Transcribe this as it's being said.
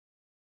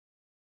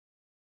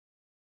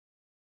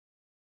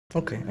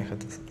Okay, I had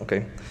this.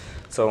 Okay,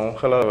 so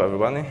hello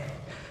everybody.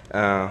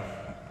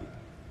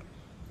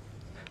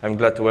 I'm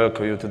glad to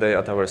welcome you today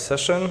at our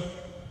session.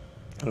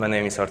 My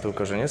name is Artur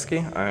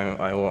Korzeniewski.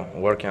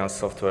 I'm working as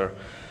software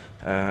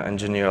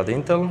engineer at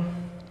Intel.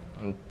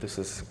 And this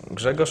is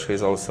Grzegorz, who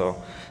is also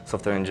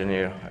software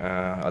engineer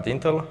at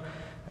Intel.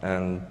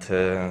 And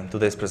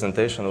today's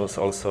presentation was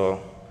also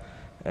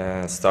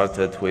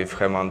started with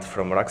Hemant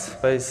from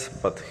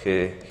Rackspace, but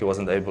he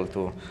wasn't able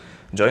to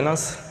join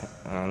us,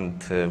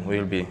 and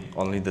we'll be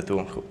only the two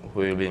who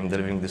will be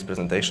delivering this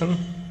presentation.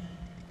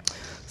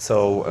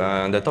 So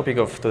the topic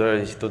of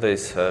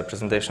today's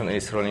presentation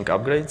is rolling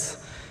upgrades.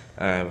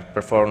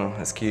 Perform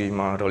a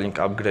schema rolling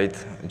upgrade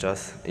in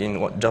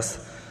just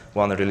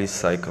one release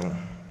cycle.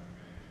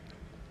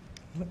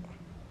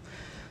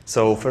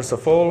 So first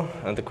of all,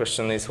 the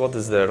question is, what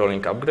is the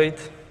rolling upgrade?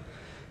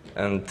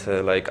 And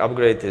like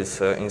upgrade is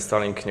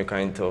installing new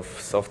kind of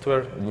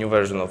software, new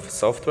version of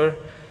software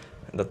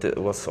that it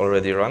was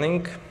already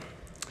running.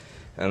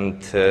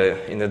 And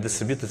in the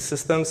distributed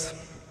systems,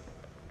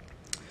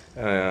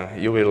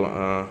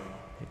 you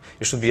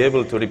should be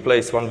able to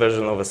replace one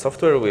version of a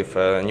software with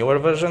a newer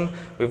version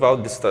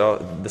without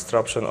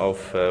disruption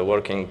of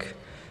working,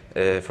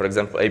 for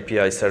example,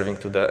 API serving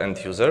to the end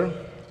user.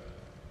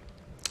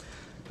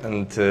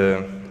 And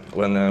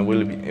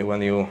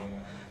when you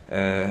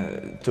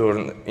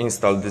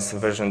install this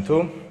version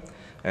 2,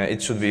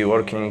 it should be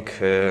working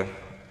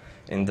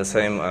in the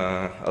same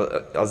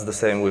as the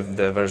same with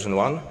the version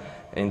 1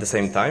 in the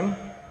same time.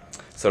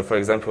 So, for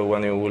example,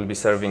 when you will be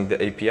serving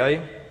the API,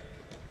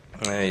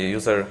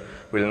 user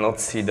will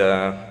not see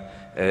the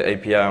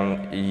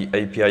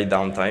API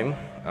downtime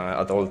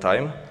at all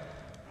time.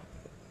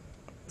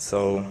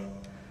 So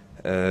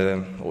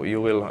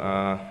you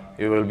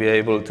will be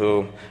able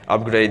to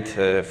upgrade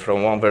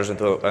from one version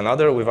to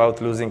another without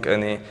losing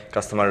any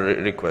customer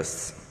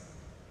requests.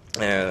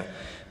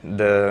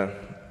 The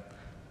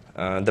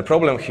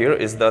problem here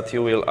is that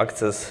you will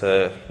access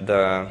the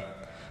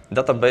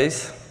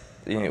database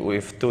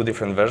with two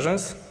different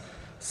versions.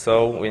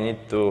 So we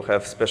need to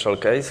have special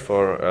case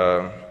for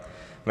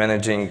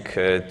managing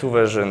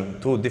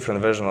two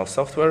different versions of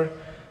software,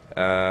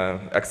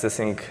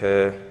 accessing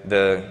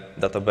the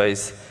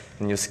database,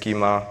 new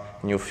schema,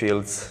 new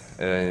fields,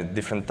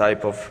 different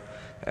type of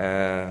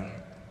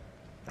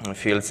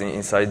fields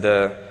inside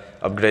the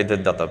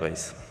upgraded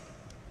database.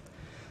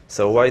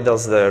 So why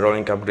does the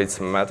rolling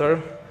upgrades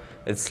matter?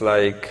 It's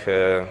like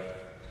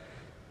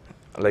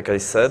I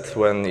said,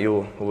 when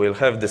you will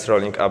have this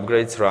rolling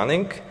upgrades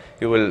running,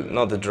 you will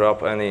not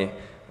drop any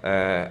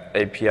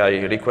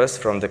API requests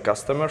from the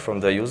customer,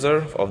 from the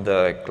user of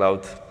the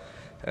cloud,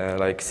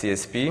 like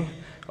CSP.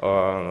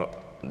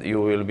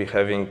 You will be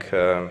having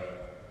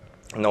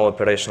no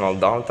operational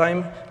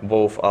downtime,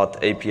 both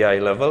at API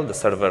level, the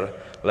server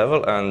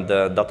level, and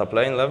the data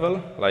plane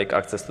level, like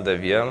access to the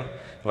VM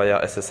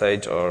via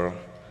SSH or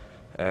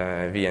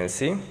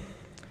VNC.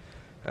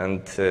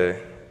 And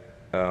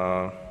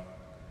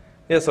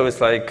yeah, so it's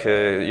like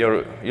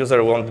your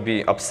user won't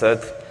be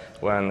upset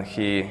when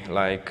he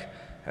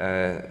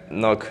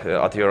knock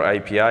at your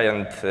API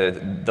and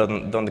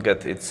don't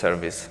get its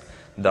service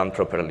done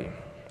properly.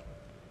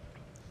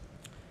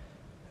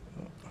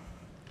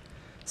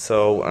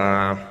 So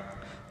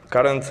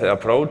current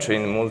approach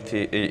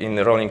in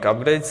rolling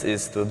upgrades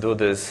is to do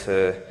this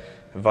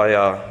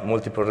via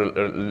multiple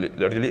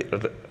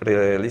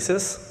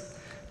releases,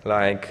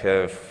 like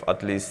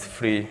at least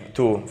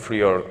 2,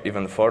 3, or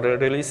even 4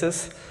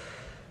 releases.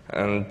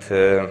 And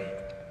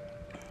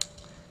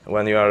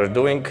when you are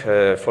doing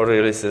 4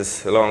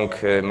 releases long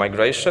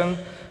migration,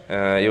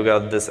 you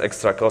got this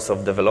extra cost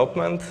of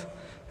development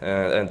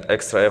and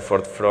extra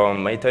effort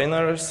from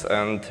maintainers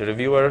and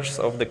reviewers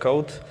of the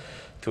code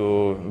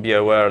to be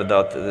aware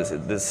that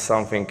this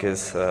something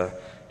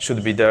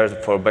should be there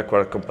for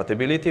backward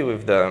compatibility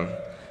with the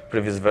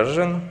previous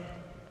version.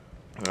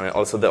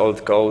 Also the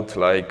old code,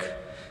 like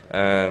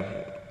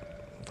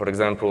for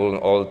example,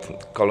 old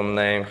column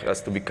name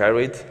has to be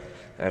carried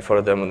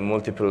for the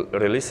multiple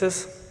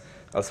releases,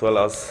 as well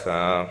as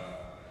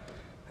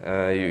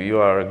you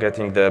are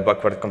getting the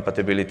backward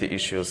compatibility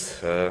issues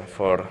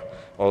for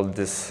all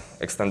this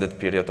extended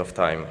period of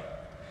time.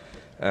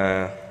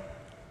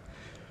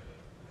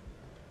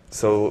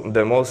 So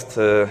the most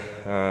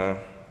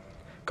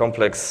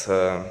complex,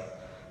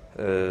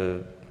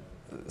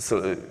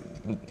 so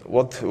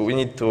what we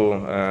need to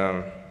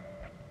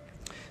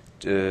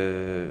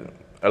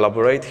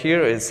elaborate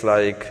here is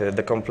like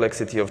the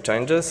complexity of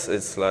changes.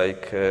 It's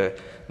like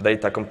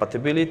data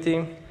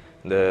compatibility,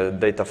 the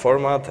data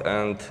format,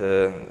 and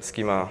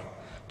schema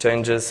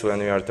changes when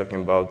we are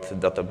talking about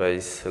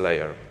database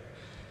layer,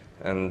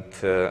 and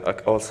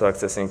also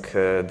accessing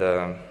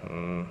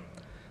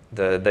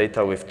the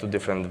data with 2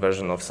 different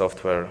versions of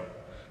software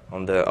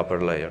on the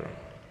upper layer.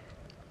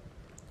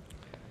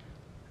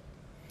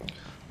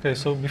 Okay,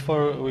 so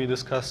before we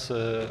discuss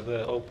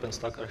the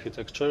Openstack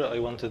architecture, I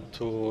wanted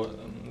to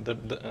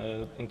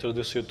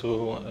introduce you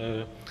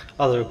to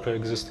other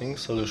pre-existing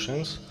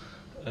solutions.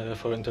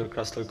 for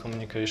intercluster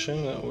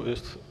communication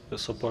with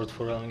support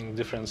for running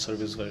different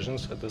service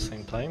versions at the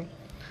same time.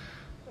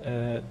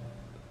 Well,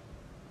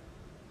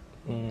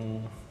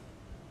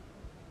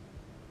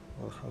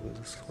 how does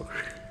this work?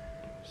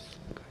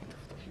 Kind of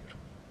here.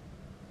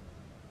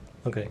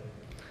 Okay.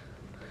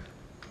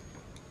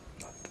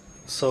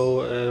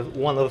 So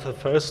one of the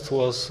first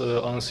was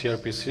on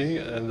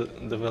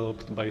CRPC,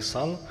 developed by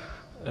Sun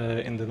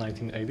in the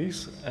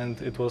 1980s, and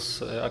it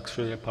was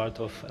actually a part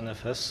of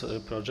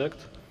NFS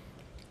project.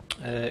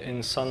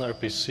 In Sun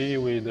RPC,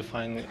 we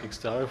define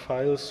XDR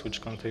files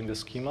which contain the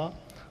schema.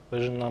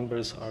 Version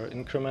numbers are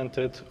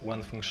incremented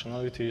when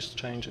functionalities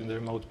change in the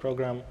remote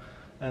program,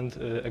 and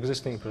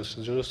existing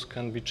procedures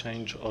can be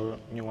changed or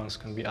new ones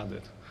can be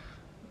added.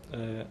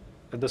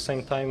 At the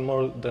same time,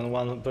 more than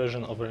one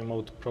version of a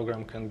remote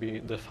program can be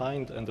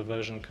defined, and the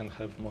version can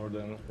have more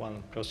than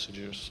one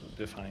procedures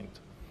defined.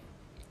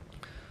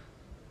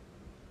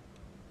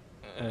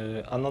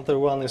 Another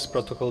one is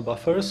protocol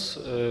buffers.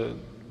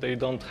 They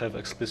don't have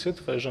explicit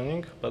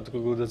versioning, but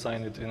Google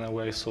designed it in a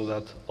way so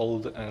that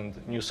old and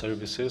new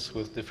services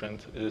with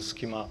different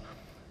schema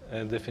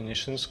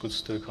definitions could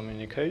still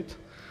communicate.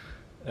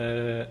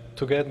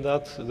 To get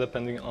that,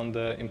 depending on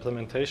the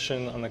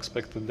implementation,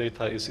 unexpected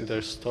data is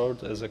either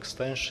stored as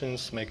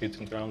extensions, make it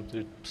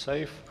round-trip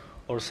safe,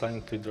 or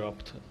silently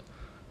dropped.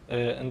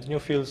 And new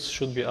fields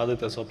should be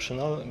added as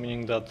optional,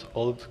 meaning that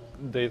old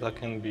data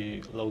can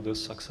be loaded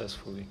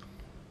successfully.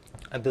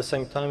 At the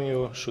same time,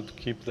 you should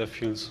keep the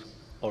fields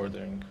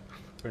ordering.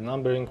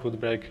 Renumbering would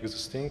break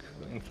existing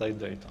in-flight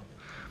data.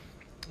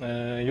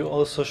 You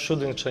also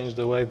shouldn't change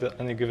the way that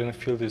any given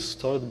field is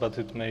stored, but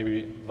it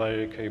may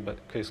vary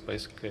case by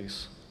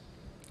case.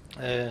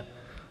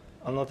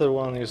 Another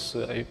one is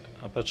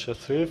Apache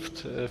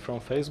Thrift from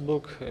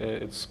Facebook.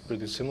 It's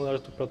pretty similar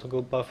to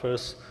protocol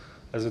buffers,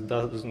 as it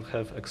doesn't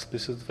have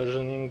explicit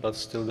versioning, but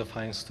still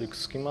defines strict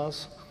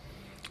schemas.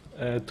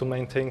 To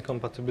maintain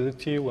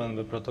compatibility when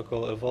the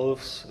protocol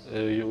evolves,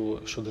 you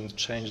shouldn't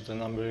change the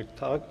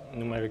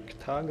numeric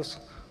tags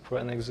for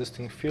any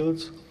existing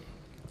fields,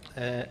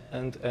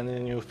 and any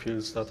new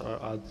fields that are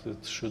added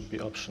should be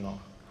optional.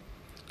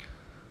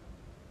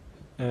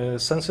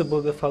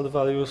 Sensible default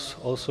values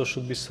also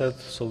should be set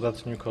so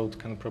that new code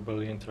can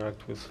properly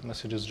interact with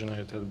messages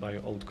generated by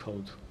old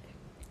code.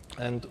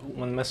 And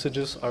when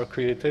messages are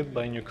created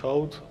by new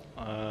code,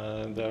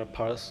 they are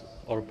parsed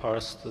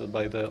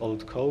by the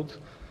old code.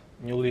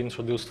 Newly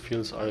introduced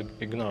fields are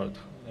ignored.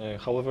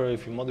 However,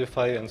 if you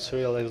modify and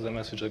serialize the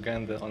message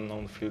again, the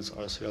unknown fields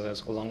are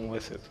serialized along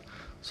with it.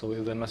 So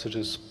if the message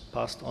is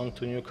passed on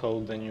to new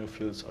code, the new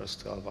fields are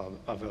still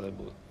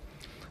available.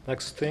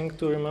 Next thing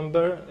to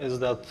remember is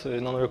that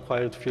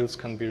non-required fields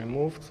can be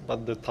removed,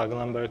 but the tag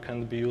number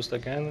can be used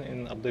again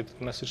in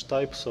updated message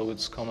type, so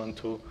it's common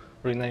to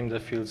rename the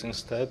fields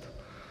instead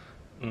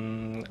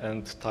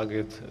and tag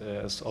it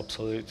as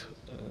obsolete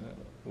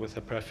with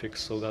a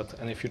prefix so that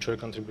any future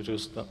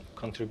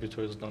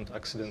contributors don't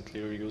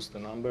accidentally reuse the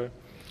number.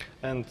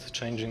 And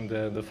changing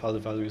the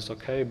default value is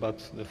okay, but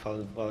the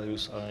default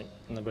values are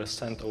never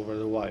sent over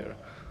the wire.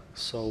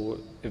 So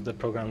if the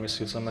program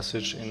receives a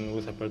message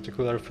with a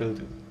particular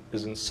field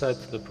isn't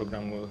set, the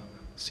program will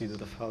see the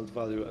default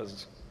value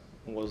as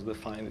was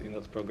defined in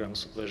that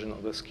program's version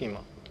of the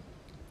schema.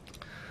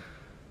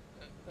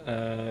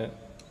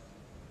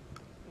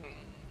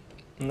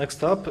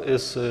 Next up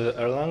is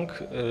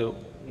Erlang,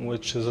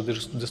 which is a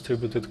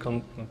distributed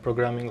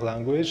programming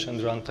language and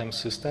runtime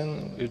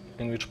system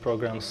in which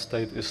program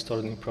state is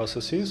stored in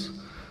processes.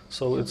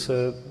 So it's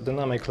a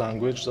dynamic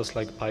language, just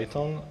like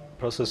Python.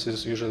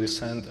 Processes usually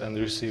send and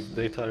receive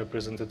data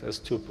represented as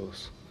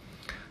tuples.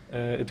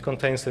 It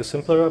contains a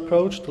simpler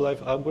approach to live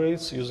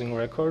upgrades using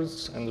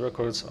records, and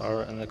records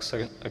are an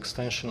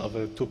extension of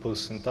a tuple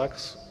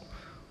syntax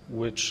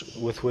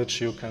with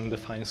which you can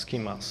define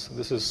schemas.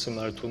 This is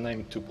similar to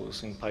named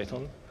tuples in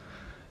Python.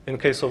 In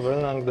case of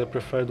Erlang, the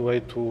preferred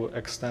way to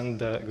extend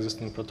the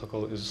existing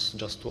protocol is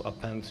just to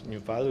append new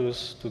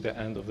values to the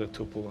end of the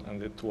tuple,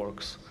 and it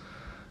works.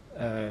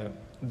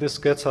 This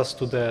gets us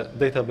to the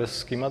database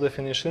schema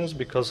definitions,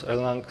 because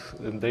Erlang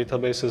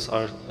databases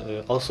are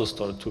also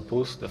stored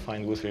tuples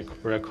defined with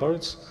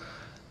records.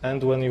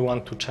 And when you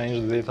want to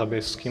change the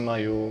database schema,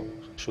 you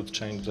should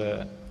change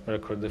the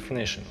record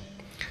definition.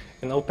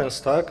 In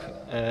Openstack,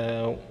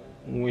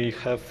 we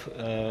have,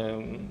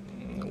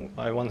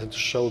 I wanted to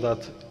show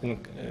that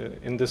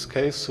in this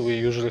case, we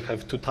usually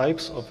have two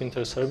types of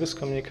inter-service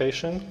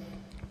communication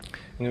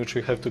in which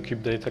we have to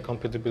keep data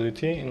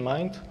compatibility in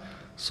mind.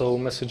 So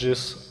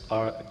messages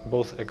are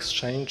both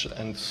exchanged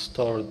and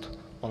stored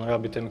on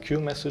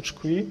RabbitMQ message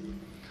queue,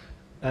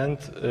 and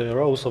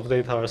rows of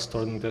data are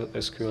stored in the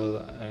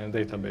SQL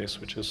database,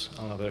 which is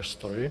another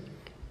story.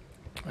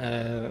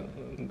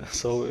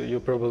 So you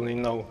probably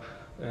know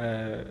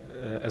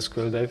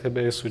SQL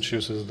database, which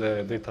uses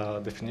the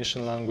data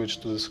definition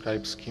language to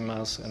describe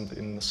schemas, and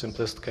in the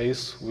simplest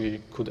case, we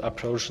could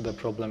approach the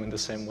problem in the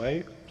same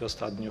way,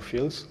 just add new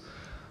fields.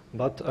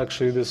 But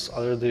actually, this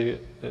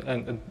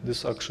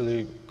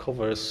actually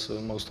covers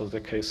most of the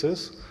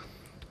cases.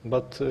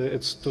 But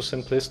it's too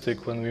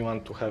simplistic when we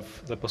want to have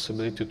the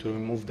possibility to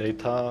remove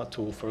data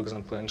to, for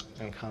example,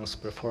 enhance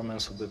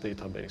performance of the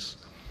database.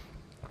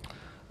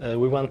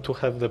 We want to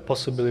have the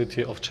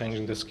possibility of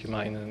changing the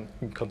schema in an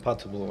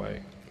incompatible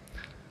way.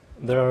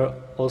 There are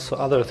also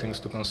other things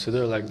to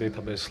consider, like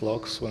database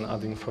locks when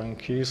adding foreign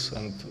keys,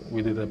 and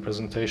we did a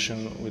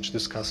presentation which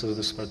discusses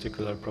this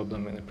particular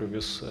problem in a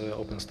previous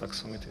Openstack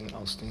summit in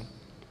Austin.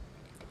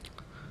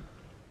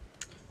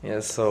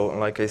 Yes, so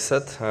like I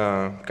said,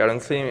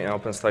 currently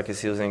Openstack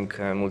is using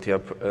a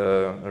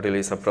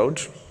multi-release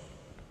approach,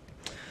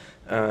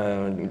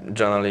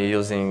 generally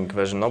using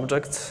version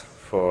objects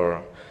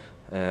for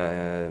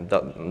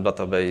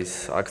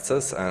database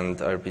access and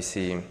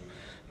RPC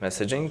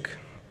messaging,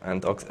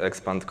 and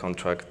expand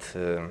contract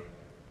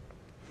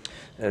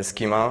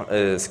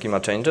schema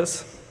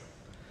changes.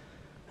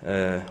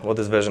 What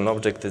is version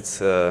object?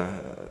 It's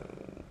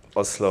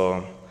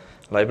Oslo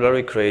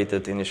library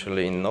created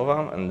initially in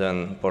Nova and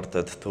then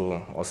ported to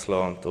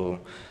Oslo to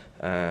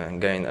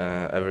gain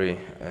every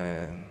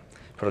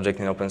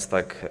project in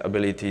OpenStack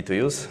ability to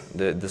use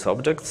these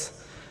objects.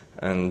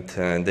 And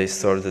they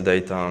store the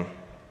data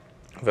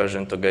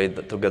version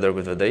together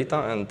with the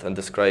data and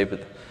describe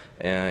it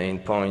in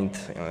point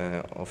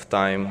of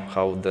time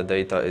how the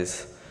data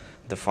is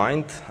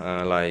defined,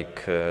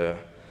 like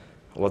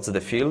what's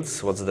the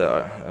fields, what's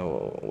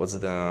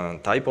the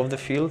type of the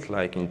field,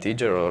 like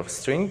integer or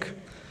string.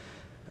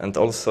 And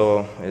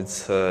also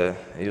it's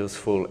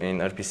useful in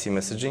RPC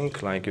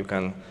messaging, like you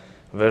can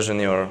version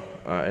your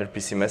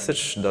RPC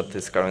message that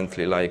is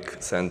currently like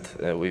sent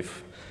with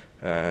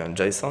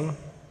JSON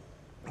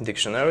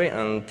dictionary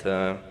and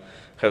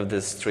have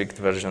this strict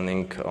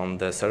versioning on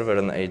the server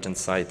and agent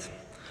side.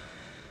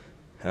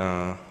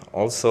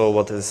 Also,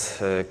 what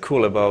is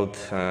cool about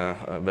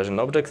version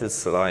objects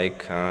is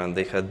like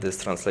they had this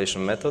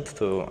translation method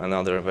to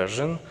another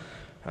version,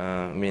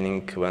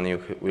 meaning when you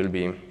will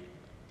be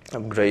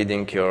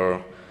upgrading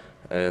your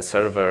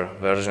server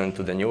version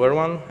to the newer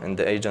one, and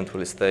the agent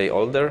will stay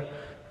older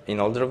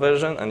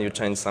version, and you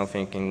change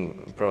something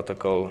in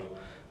protocol,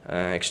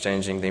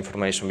 exchanging the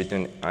information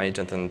between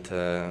agent and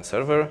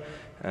server,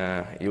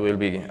 you will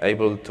be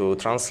able to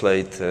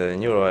translate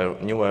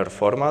newer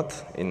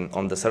format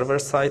on the server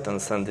side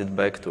and send it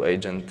back to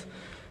agent,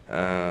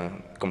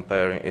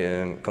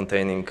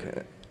 containing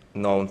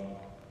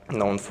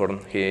known for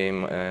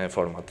him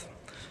format.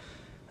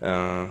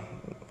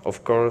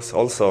 Of course,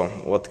 also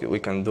what we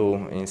can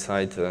do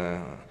inside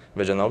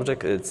version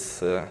object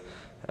is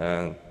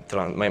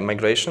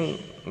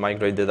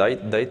migrate the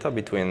data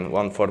between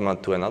one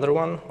format to another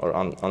one, or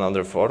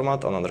another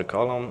format, another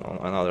column,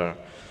 another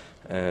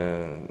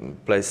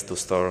place to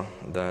store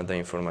the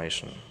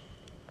information.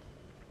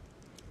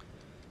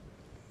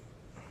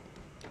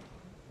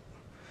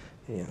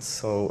 Yeah,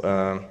 so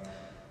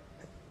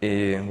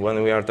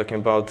when we are talking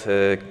about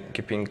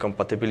keeping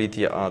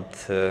compatibility at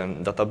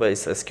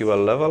database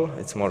SQL level,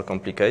 it's more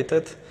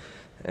complicated.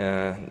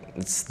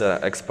 It's the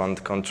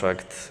expand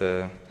contract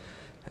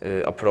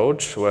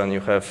approach when you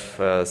have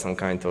some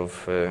kind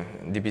of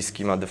DB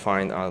schema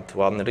defined at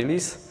one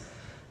release.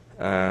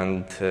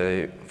 And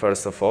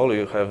first of all,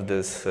 you have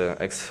this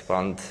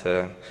expand,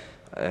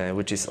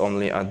 which is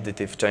only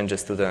additive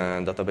changes to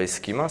the database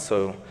schema.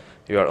 So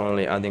you are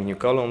only adding new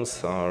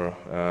columns or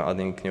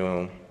adding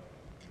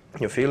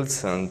new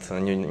fields and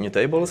new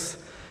tables,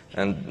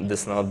 and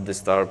does not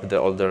disturb the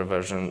older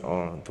version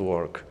to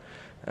work.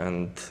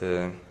 And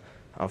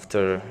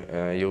after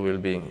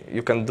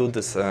you can do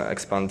this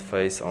expand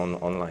phase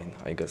online,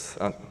 I guess.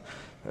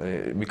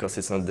 Because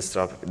it's not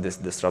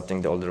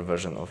disrupting the older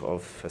version of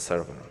a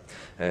server.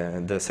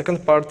 The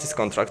second part is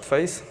contract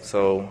phase,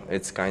 so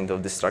it's kind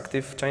of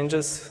destructive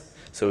changes.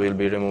 So we'll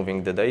be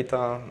removing the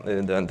data,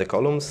 the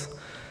columns,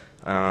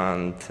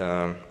 and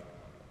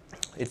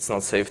it's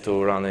not safe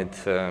to run it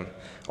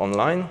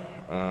online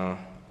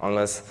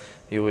unless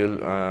you will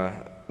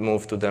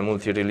move to the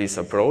multi-release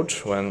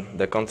approach when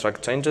the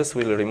contract changes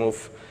will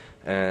remove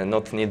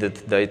not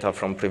needed data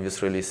from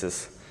previous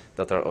releases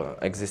that are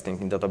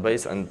existing in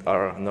database and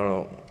are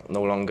no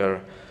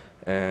longer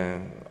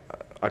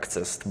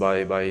accessed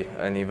by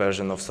any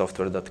version of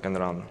software that can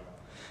run.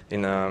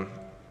 In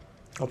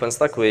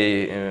OpenStack,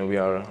 we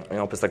are in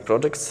OpenStack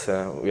projects.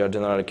 We are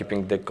generally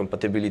keeping the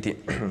compatibility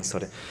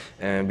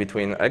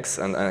between X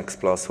and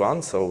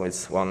X+1, so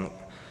it's one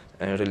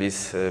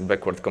release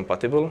backward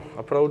compatible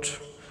approach.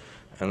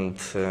 And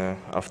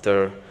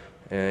after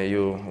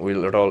you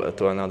will roll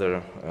to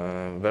another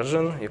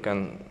version, you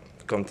can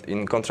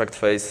in contract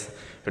phase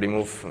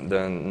remove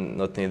the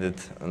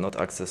not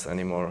access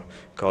anymore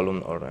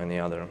column or any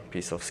other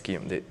piece of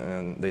schema,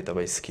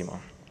 database schema.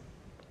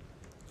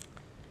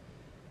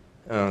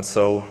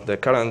 So the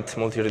current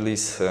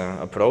multi-release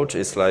approach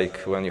is like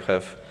when you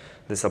have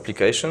this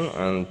application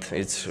and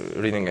it's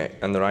reading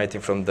and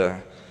writing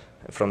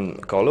from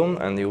column,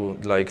 and you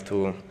would like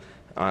to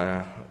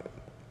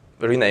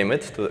rename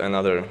it to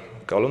another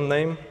column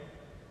name.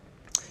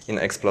 In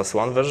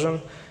X+1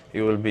 version,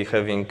 you will be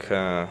having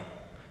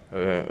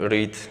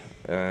read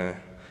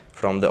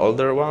from the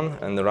older one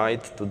and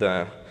write to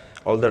the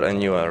older and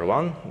newer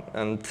one,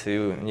 and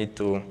you need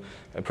to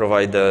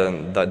provide the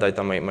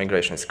data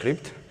migration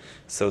script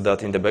so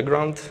that in the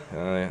background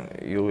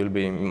you will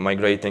be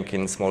migrating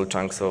in small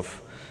chunks of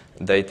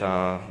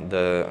data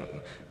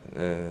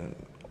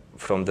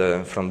from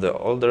the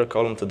older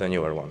column to the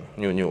newer one,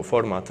 new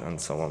format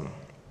and so on.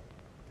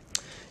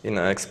 In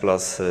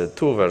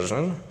X+2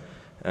 version,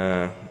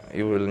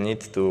 you will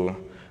need to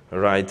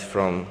write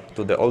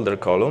to the older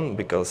column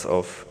because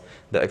of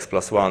the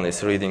X+1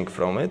 is reading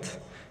from it,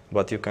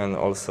 but you can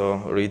also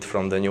read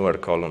from the newer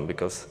column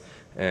because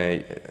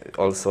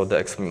also the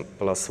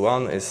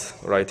X+1 is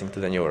writing to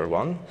the newer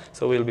one.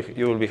 So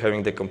you will be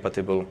having the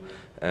compatible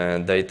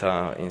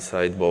data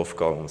inside both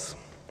columns.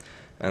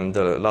 And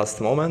the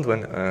last moment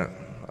when,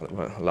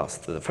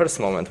 the first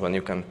moment when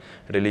you can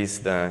release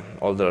the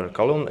older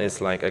column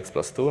is like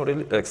X+3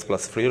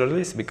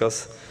 release,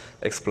 because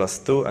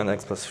X+2 and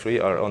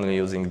X+3 are only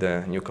using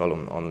the new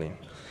column only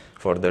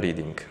for the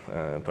reading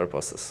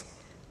purposes.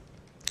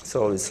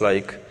 So it's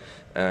like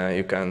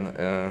you can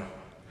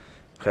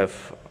have,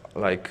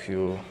 like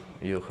you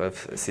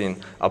have seen,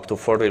 up to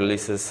 4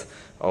 releases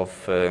of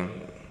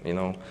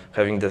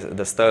having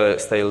the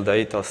stale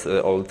data,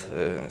 old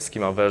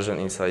schema version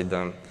inside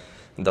the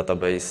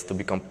database to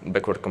become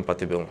backward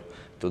compatible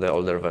to the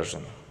older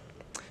version.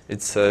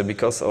 It's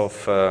because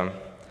of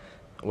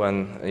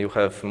when you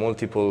have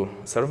multiple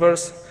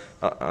servers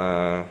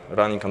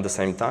running on the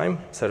same time,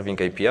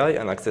 serving API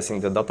and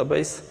accessing the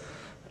database,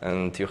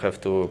 and you have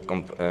to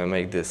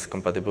make this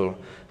compatible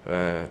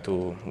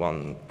to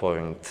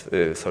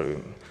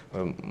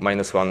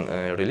 -1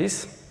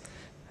 release.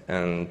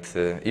 And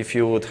if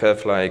you would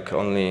have like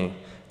only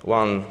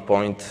 1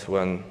 point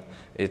when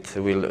it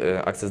will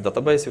access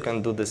database, you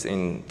can do this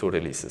in 2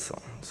 releases.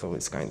 So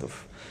it's kind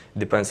of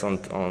depends on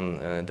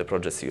the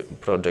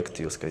project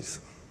use case.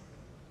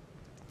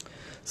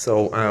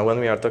 So when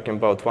we are talking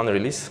about one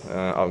release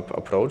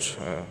approach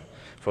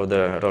for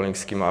the rolling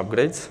schema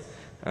upgrades,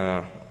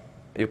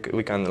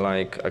 we can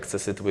like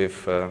access it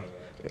with,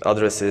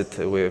 address it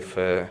with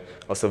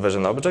also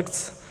version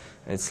objects.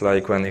 It's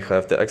like when you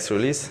have the X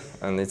release,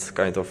 and it's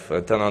kind of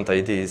tenant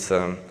ID is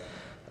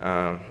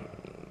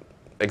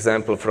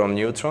example from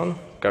Neutron.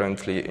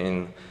 Currently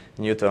in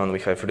Neutron we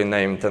have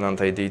renamed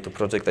tenant ID to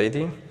project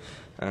ID,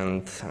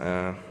 and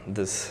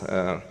this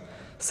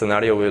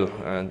scenario will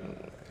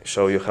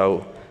show you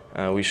how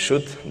we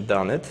should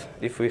done it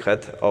if we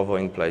had OVO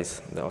in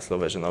place, the Oslo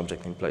version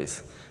object in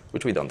place,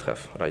 which we don't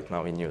have right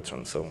now in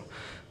Neutron. So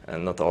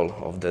not all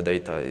of the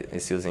data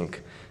is using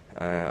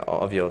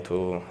OVO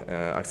to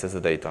access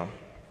the data.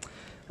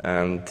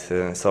 And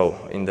so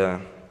in the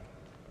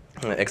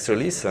X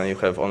release, you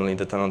have only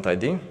the tenant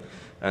ID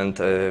and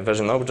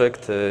version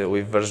object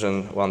with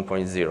version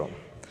 1.0.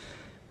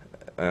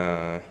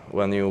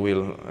 When you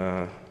will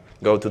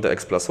go to the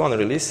X+1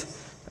 release,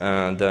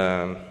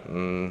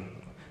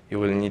 you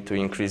will need to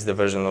increase the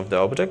version of the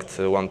object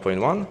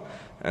 1.1,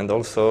 and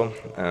also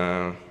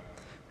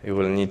you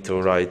will need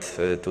to write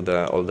to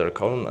the older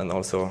column and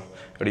also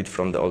read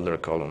from the older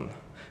column.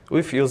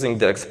 With using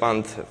the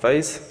expand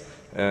phase,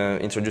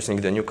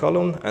 introducing the new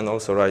column, and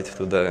also write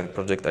to the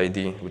project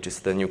ID, which is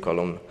the new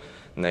column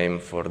name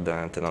for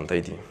the tenant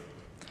ID.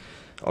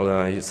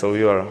 So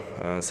you are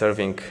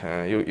serving,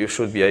 you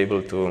should be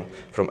able to,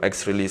 from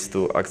X release,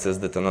 to access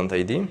the tenant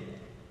ID.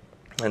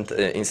 And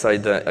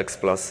inside the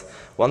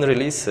X+1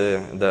 release,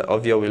 the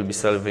OVO will be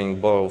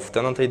serving both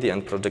tenant ID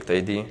and project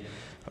ID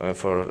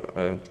for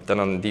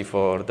tenant ID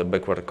for the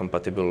backward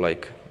compatible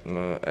like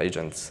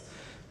agents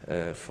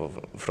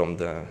from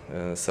the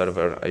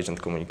server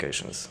agent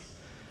communications.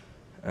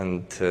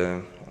 And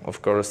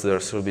of course, there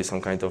should be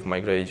some kind of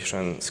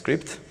migration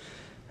script,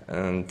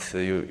 and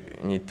you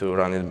need to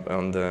run it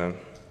on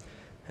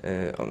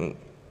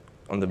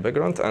the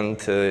background. And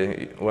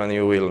when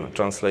you will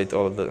translate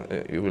all the,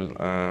 you will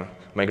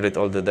migrate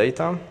all the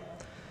data,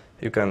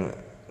 you can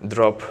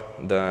drop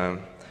the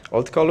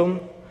old column,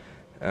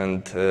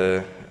 and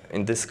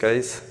in this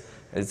case,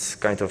 it's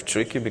kind of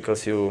tricky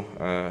because you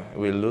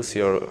will lose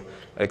your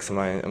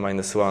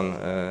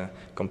X-1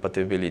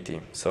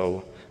 compatibility.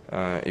 So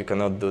you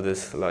cannot do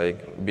this like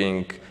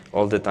being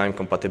all the time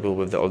compatible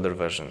with the older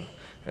version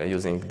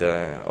using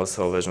the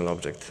also version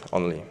object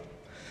only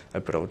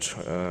approach.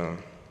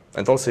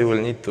 And also you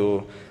will need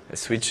to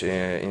switch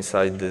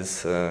inside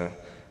this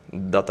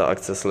data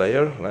access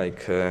layer,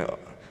 like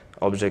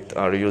objects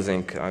are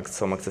using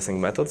some accessing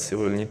methods. You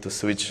will need to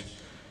switch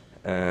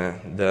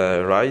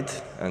the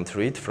write and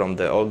read from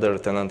the older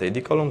tenant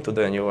ID column to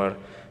the newer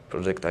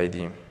project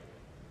ID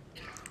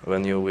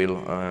when you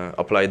will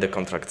apply the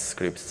contract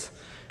scripts,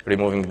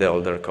 removing the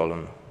older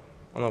column.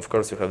 And of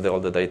course, you have the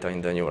older data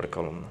in the newer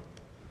column.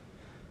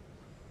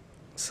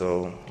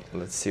 So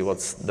let's see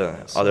what's the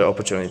other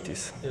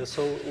opportunities. Yeah,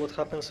 so what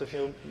happens if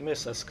you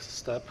miss a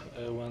step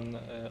when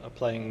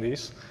applying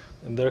these?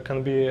 There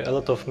can be a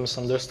lot of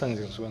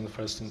misunderstandings when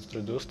first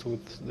introduced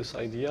with this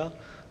idea.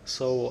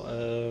 So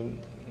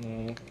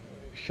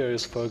here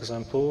is, for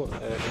example,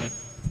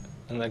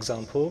 an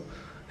example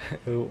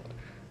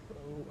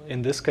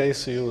In this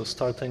case, you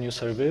start a new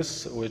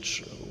service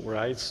which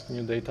writes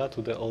new data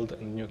to the old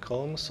and new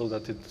column so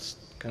that it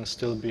can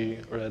still be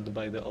read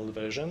by the old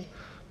version.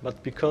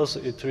 But because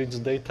it reads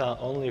data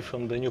only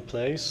from the new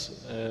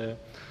place,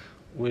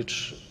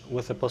 which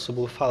with a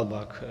possible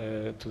fallback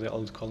to the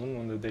old column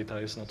when the data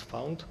is not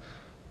found,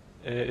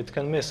 it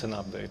can miss an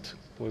update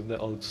with the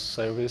old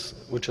service,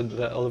 which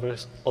the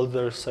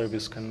older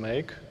service can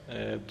make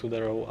to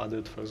the row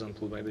added, for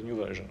example, by the new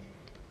version.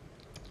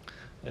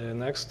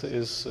 Next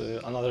is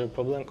another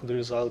problem could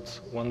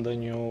result when the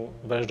new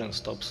version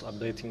stops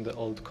updating the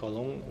old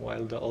column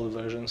while the old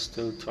version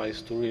still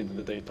tries to read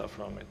the data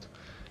from it.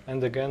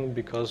 And again,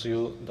 because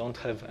you don't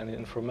have any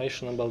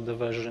information about the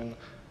version,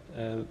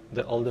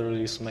 the older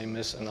release may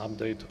miss an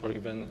update or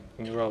even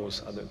new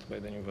rows added by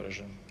the new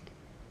version.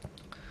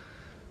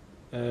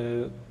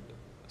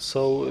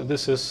 So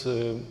this is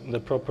the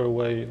proper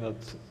way that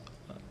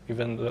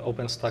even the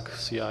Openstack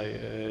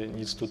CI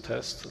needs to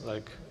test,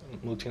 like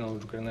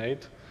multi-node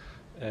grenade,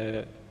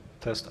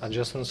 test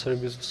adjacent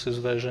services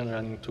version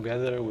running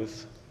together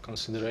with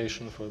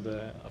consideration for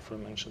the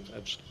aforementioned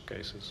edge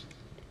cases.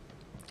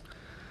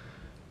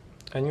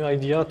 A new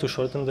idea to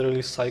shorten the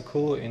release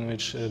cycle in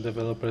which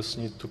developers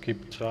need to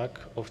keep track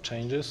of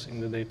changes in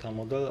the data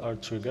model are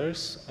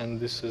triggers, and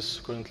this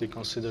is currently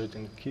considered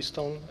in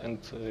Keystone and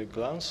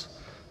Glance.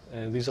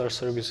 These are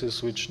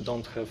services which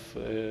don't have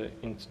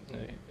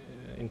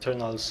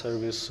internal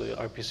service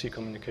RPC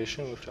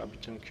communication with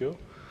RabbitMQ.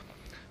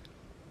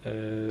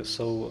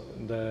 So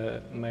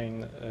the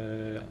main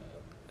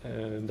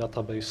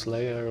database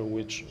layer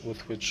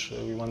with which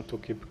we want to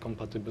keep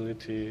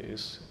compatibility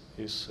is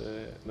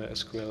the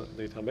SQL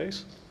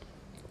database.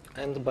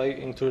 And by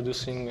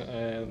introducing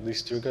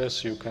these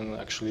triggers, you can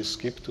actually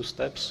skip 2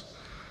 steps.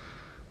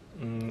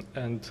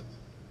 And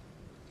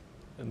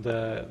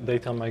the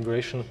data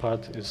migration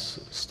part is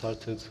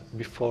started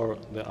before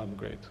the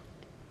upgrade.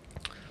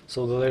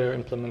 So the layer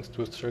implemented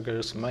with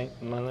triggers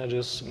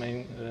manages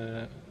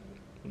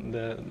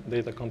the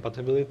data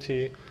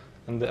compatibility,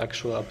 and the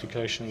actual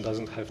application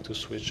doesn't have to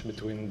switch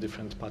between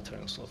different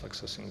patterns of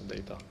accessing the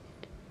data.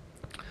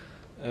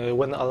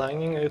 When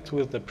aligning it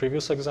with the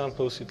previous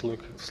examples, it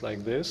looks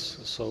like this.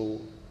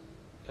 So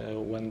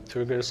when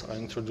triggers are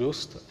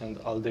introduced and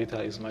all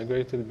data is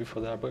migrated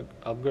before the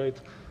upgrade,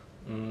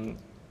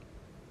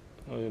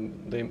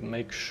 they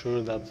make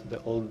sure that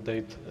the old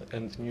data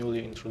and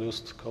newly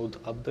introduced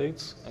code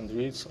updates and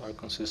reads are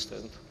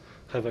consistent,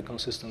 have a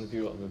consistent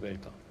view of the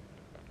data.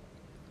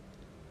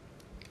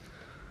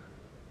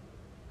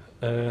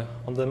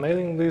 On the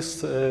mailing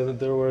list,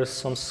 there were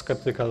some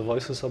skeptical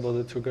voices about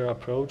the trigger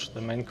approach.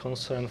 The main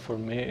concern for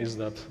me is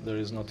that there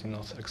is not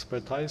enough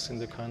expertise in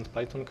the current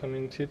Python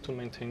community to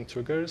maintain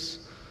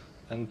triggers.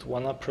 And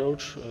one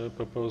approach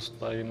proposed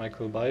by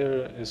Michael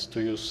Bayer is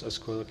to use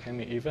SQL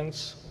Chemy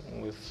events,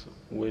 with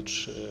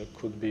which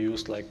could be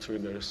used like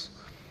triggers.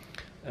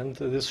 And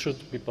this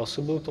should be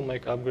possible to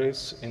make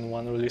upgrades in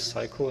one release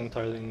cycle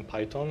entirely in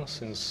Python,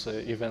 since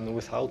even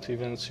without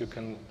events, you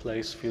can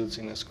place fields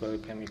in SQL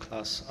Chemy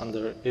class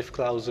under if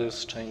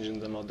clauses, changing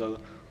the model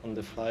on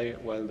the fly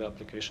while the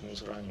application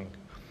is running,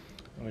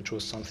 which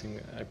was something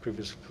I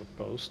previously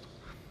proposed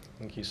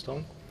in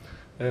Keystone.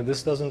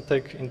 This doesn't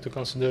take into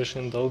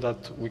consideration, though,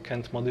 that we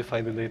can't modify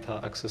the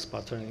data access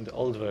pattern in the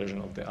old version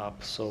of the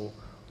app. So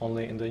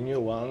only in the new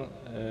one,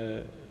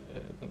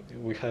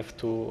 we have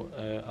to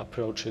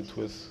approach it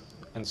with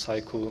and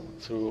cycle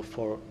through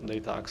 4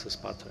 data access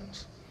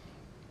patterns.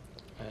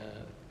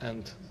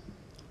 And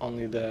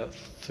only the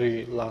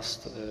 3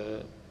 last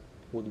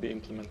would be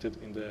implemented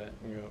in the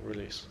new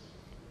release.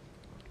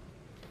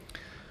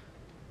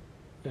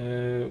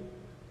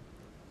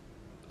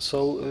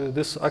 So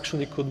this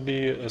actually could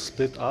be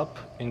split up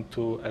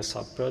into a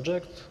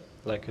sub-project,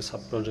 like a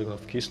sub-project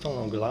of Keystone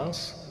or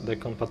Glance. The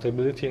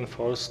compatibility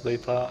enforced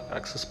data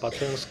access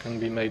patterns can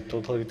be made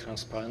totally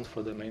transparent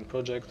for the main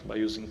project by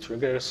using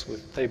triggers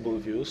with table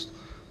views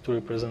to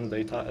represent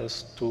data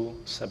as 2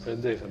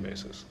 separate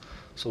databases.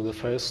 So the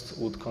first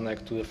would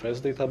connect to the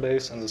first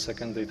database, and the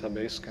second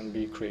database can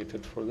be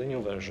created for the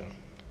new version.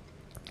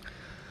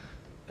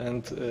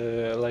 And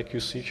like you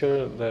see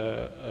here,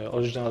 the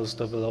original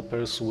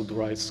developers would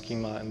write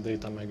schema and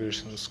data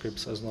migration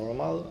scripts as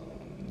normal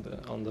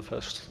on the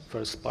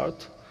first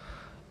part.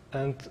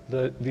 And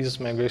these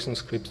migration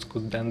scripts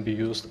could then be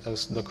used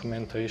as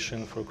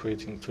documentation for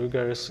creating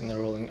triggers in a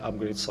rolling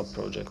upgrade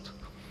sub-project.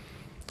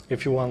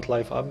 If you want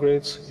live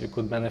upgrades, you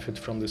could benefit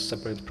from this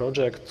separate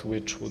project,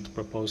 which would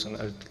propose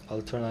an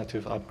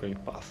alternative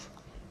upgrade path.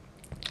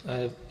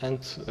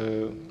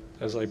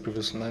 As I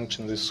previously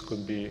mentioned, this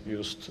could be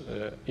used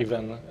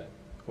even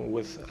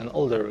with an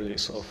older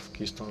release of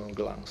Keystone or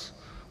Glance,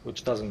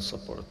 which doesn't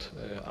support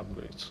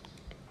upgrades.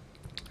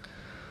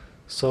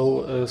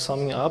 So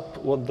summing up,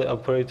 what the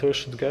operator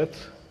should get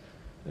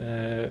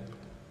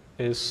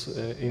is,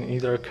 in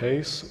either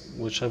case,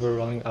 whichever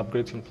running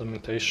upgrade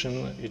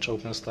implementation each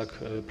Openstack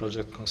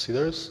project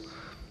considers.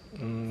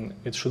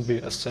 It should be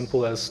as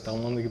simple as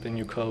downloading the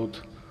new code,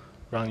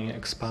 running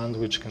expand,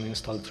 which can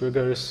install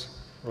triggers,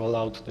 roll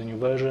out the new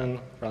version,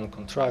 run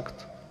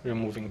contract,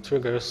 removing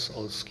triggers,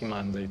 all schema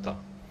and data.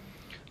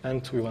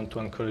 And we want to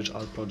encourage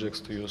our projects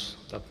to use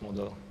that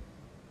model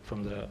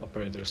from the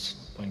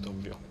operator's point of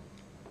view.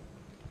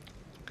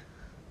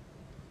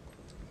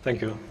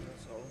 Thank you.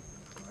 So,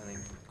 any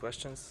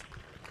questions?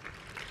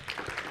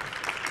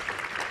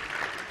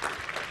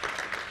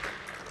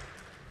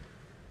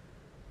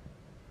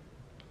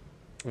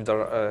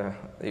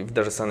 If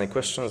there's any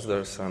questions,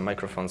 there's a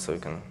microphone, so you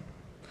can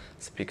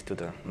speak to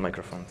the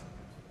microphone.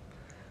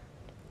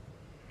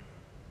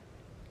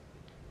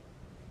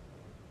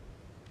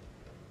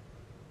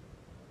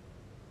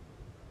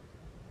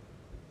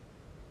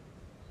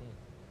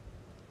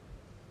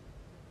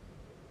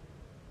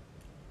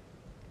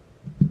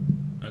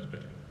 That's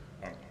better.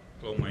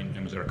 Hello, my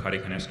name is Arkady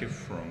Koneski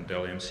from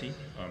Dell EMC.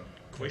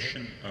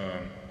 Question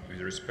with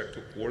respect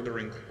to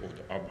ordering of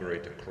the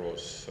upgrade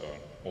across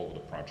all of the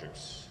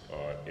projects,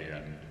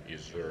 and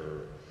is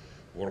there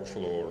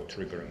workflow or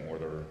triggering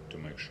order to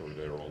make sure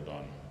they're all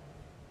done,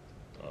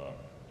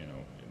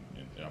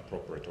 in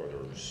appropriate order,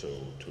 so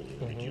to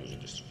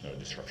reduce the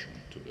disruption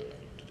to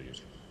the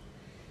user?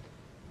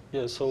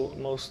 Yeah, so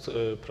most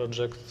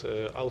project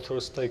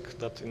authors take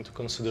that into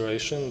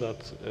consideration,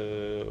 that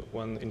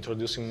when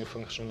introducing new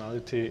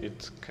functionality,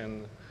 it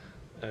can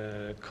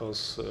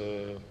cause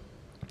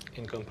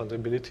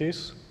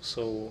incompatibilities.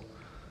 So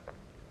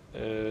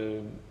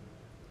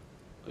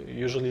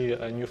usually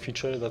a new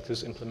feature that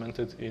is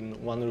implemented in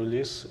one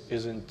release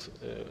isn't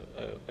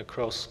a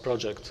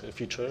cross-project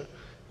feature,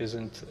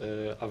 isn't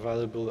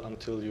available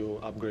until you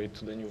upgrade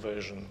to the new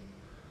version.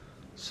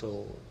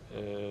 So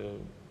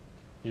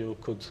you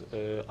could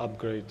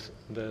upgrade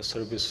the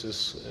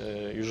services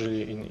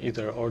usually in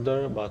either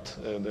order, but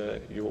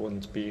you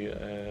won't be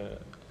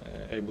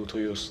able to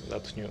use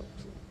that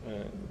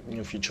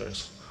new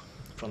features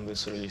from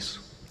this release.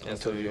 Yeah,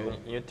 so you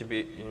need to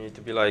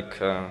be like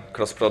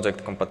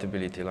cross-project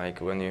compatibility. Like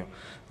when you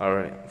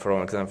are,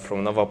 for example,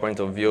 from Nova point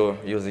of view,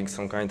 using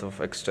some kind of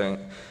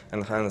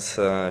enhanced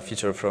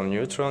feature from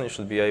Neutron, you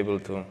should be able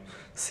to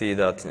see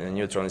that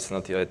Neutron is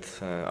not yet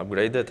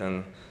upgraded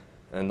and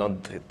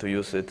not to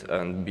use it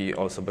and be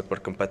also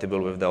backward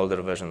compatible with the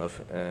older version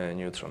of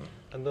Neutron.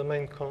 And the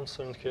main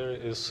concern here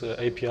is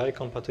API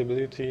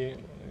compatibility.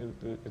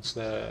 It's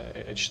the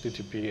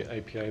HTTP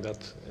API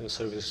that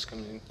services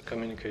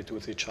communicate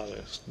with each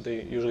other.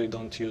 They usually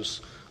don't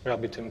use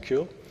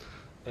RabbitMQ,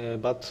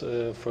 but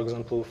for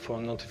example, for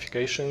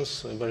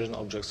notifications, version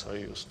objects are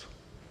used.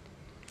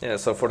 Yeah,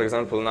 so for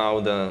example, now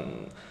the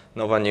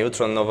Nova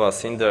Neutron, Nova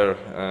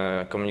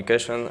Cinder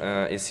communication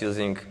is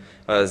using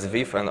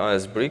OSVIF and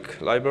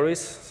OSBrick libraries,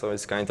 so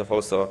it's kind of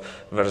also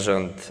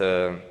versioned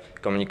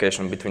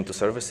communication between two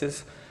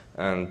services,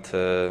 and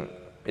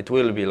it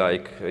will be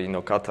like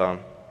kata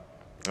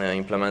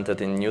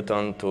implemented in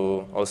Newton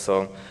to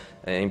also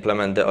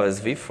implement the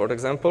OSVIF, for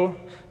example.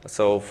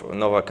 So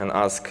Nova can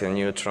ask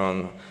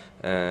Neutron,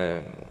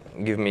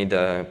 give me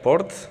the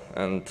port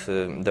and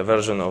the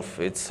version of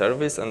its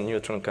service, and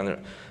Neutron can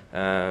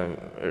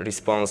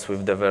respond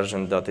with the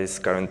version that is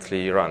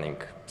currently running.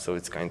 So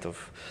it's kind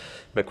of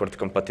backward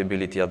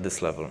compatibility at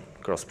this level,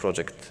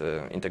 cross-project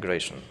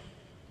integration.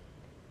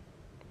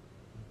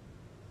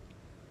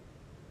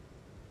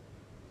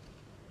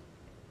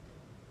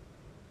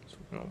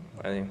 No,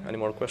 any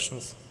more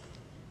questions?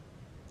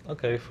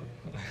 Okay,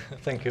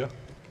 thank you.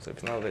 So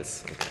if not,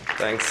 it's okay.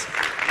 Thanks.